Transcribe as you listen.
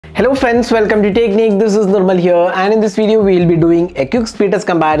Hello friends, welcome to Technique. This is Nirmal here, and in this video we will be doing a quick speed test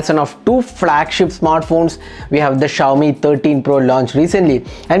comparison of two flagship smartphones. We have the Xiaomi 13 Pro launched recently,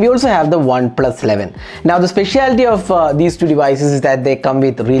 and we also have the OnePlus 11. Now the specialty of these two devices is that they come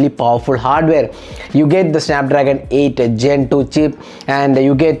with really powerful hardware. You get the Snapdragon 8 Gen 2 chip, and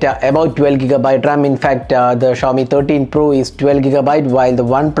you get about 12GB RAM. In fact, the Xiaomi 13 Pro is 12GB, while the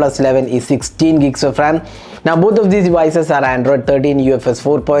OnePlus 11 is 16GB of RAM. Now both of these devices are Android 13 UFS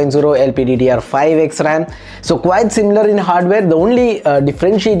 4.0 LPDDR5X RAM, so quite similar in hardware. The only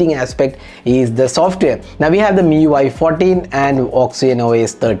differentiating aspect is the software. Now we have the MIUI 14 and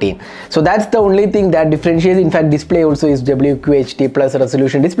OS 13, so that's the only thing that differentiates. In fact, display also is WQHD plus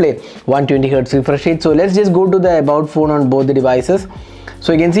resolution display, 120Hz refresh rate. So let's just go to the about phone on both the devices.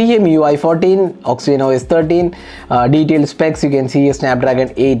 So you can see here MIUI 14, OS 13, detailed specs. You can see here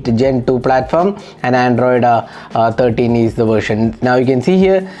Snapdragon 8 Gen 2 platform, and Android 13 is the version. Now you can see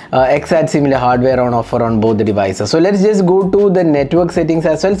here XAD similar hardware on offer on both the devices. So let's just go to the network settings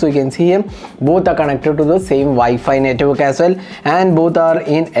as well. So you can see here both are connected to the same Wi-Fi network as well, and both are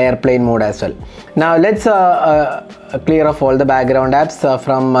in airplane mode as well. Now let's clear off all the background apps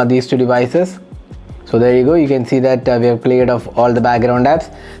from these two devices. So there you go, you can see that we have cleared off all the background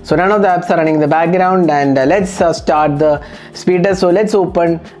apps. So none of the apps are running in the background, and let's start the speed test. So let's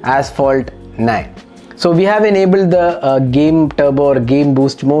open Asphalt 9. So we have enabled the game turbo or game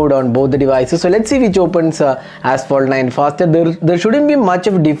boost mode on both the devices. So let's see which opens Asphalt 9 faster. There shouldn't be much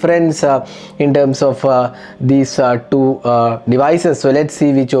of difference in terms of these two devices. So let's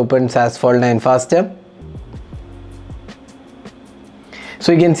see which opens Asphalt 9 faster.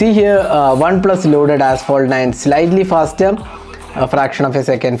 So you can see here OnePlus loaded Asphalt 9 slightly faster, a fraction of a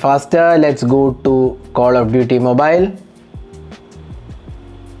second faster. Let's go to Call of Duty Mobile.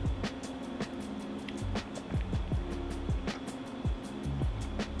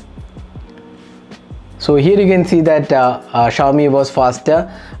 So here you can see that Xiaomi was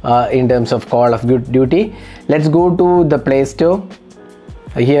faster in terms of Call of Duty. Let's go to the Play Store.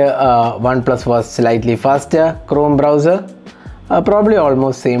 Here OnePlus was slightly faster. Chrome browser, probably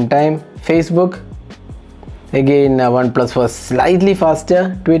almost same time. Facebook, again OnePlus was slightly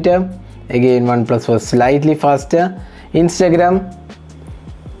faster. Twitter, again OnePlus was slightly faster. Instagram,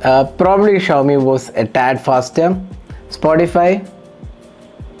 probably Xiaomi was a tad faster. Spotify,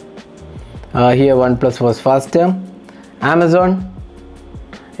 here OnePlus was faster. Amazon,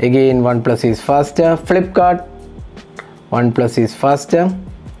 again OnePlus is faster. Flipkart, OnePlus is faster.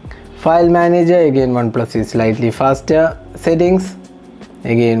 File Manager, again OnePlus is slightly faster. Settings,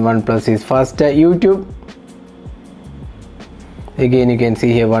 again OnePlus is faster. YouTube, again you can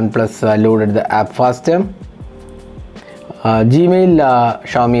see here OnePlus loaded the app faster. Gmail,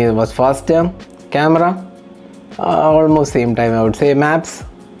 Xiaomi was faster. Camera, almost same time I would say. Maps,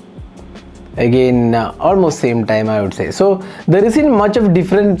 again almost same time I would say. So there isn't much of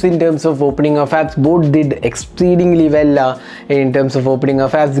difference in terms of opening of apps. Both did exceedingly well in terms of opening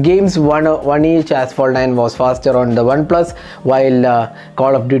of apps. Games, one each. Asphalt 9 was faster on the OnePlus, while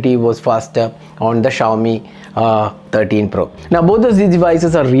Call of Duty was faster on the Xiaomi 13 Pro. Now both of these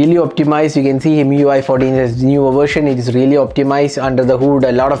devices are really optimized. You can see MIUI 14 is newer version. It is really optimized under the hood,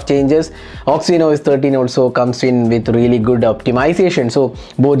 a lot of changes. OS 13 also comes in with really good optimization, so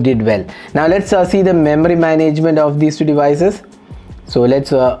both did well. Now let's see the memory management of these two devices. So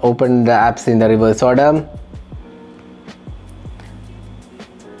let's open the apps in the reverse order.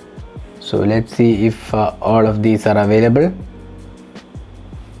 So let's see if all of these are available.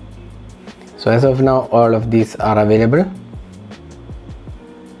 So as of now all of these are available.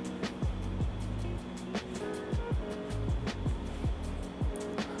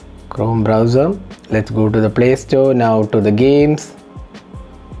 Chrome browser, let's go to the Play Store. Now to the games,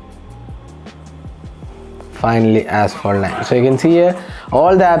 finally Asphalt 9. So you can see here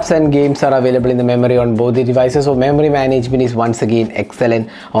all the apps and games are available in the memory on both the devices. So memory management is once again excellent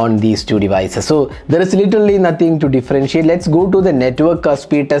on these two devices. So there is literally nothing to differentiate. Let's go to the network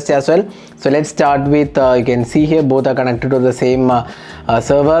speed test as well. So let's start with you can see here both are connected to the same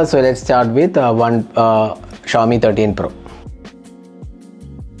server. So let's start with Xiaomi 13 Pro.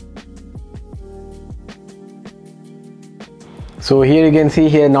 So here you can see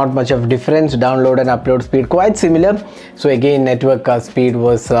here not much of difference. Download and upload speed quite similar. So again network speed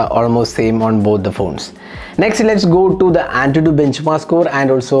was almost same on both the phones. Next let's go to the Antutu benchmark score and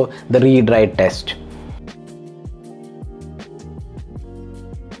also the read write test.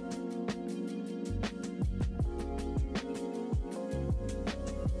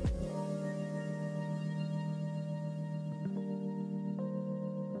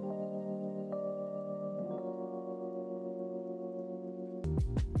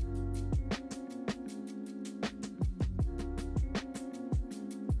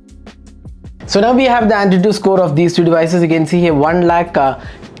 So now we have the Antutu score of these two devices. You can see here 1 lakh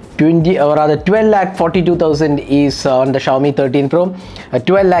 20 or rather 12 lakh 42,000 is on the Xiaomi 13 Pro,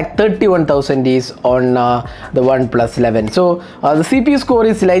 12 lakh 31,000 is on the OnePlus 11. So the CPU score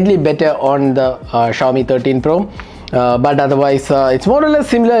is slightly better on the Xiaomi 13 Pro. But otherwise it's more or less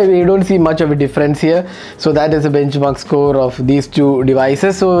similar. We don't see much of a difference here. So that is a benchmark score of these two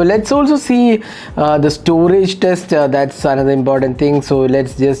devices. So let's also see the storage test. That's another important thing. So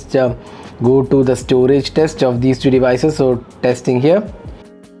let's just go to the storage test of these two devices. So testing here.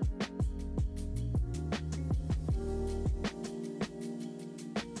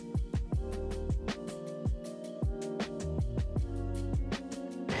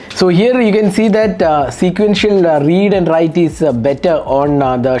 So here you can see that sequential read and write is better on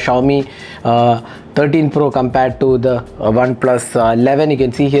the Xiaomi 13 Pro compared to the OnePlus 11. You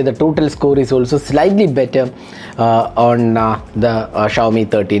can see here the total score is also slightly better on the Xiaomi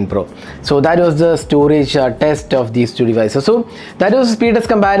 13 Pro. So that was the storage test of these two devices. So that was speed test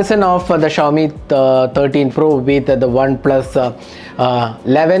comparison of the Xiaomi 13 Pro with the OnePlus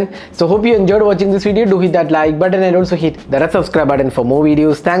 11. So hope you enjoyed watching this video. Do hit that like button and also hit the red subscribe button for more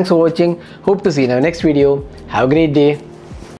videos. Thanks for watching. Hope to see you in our next video. Have a great day.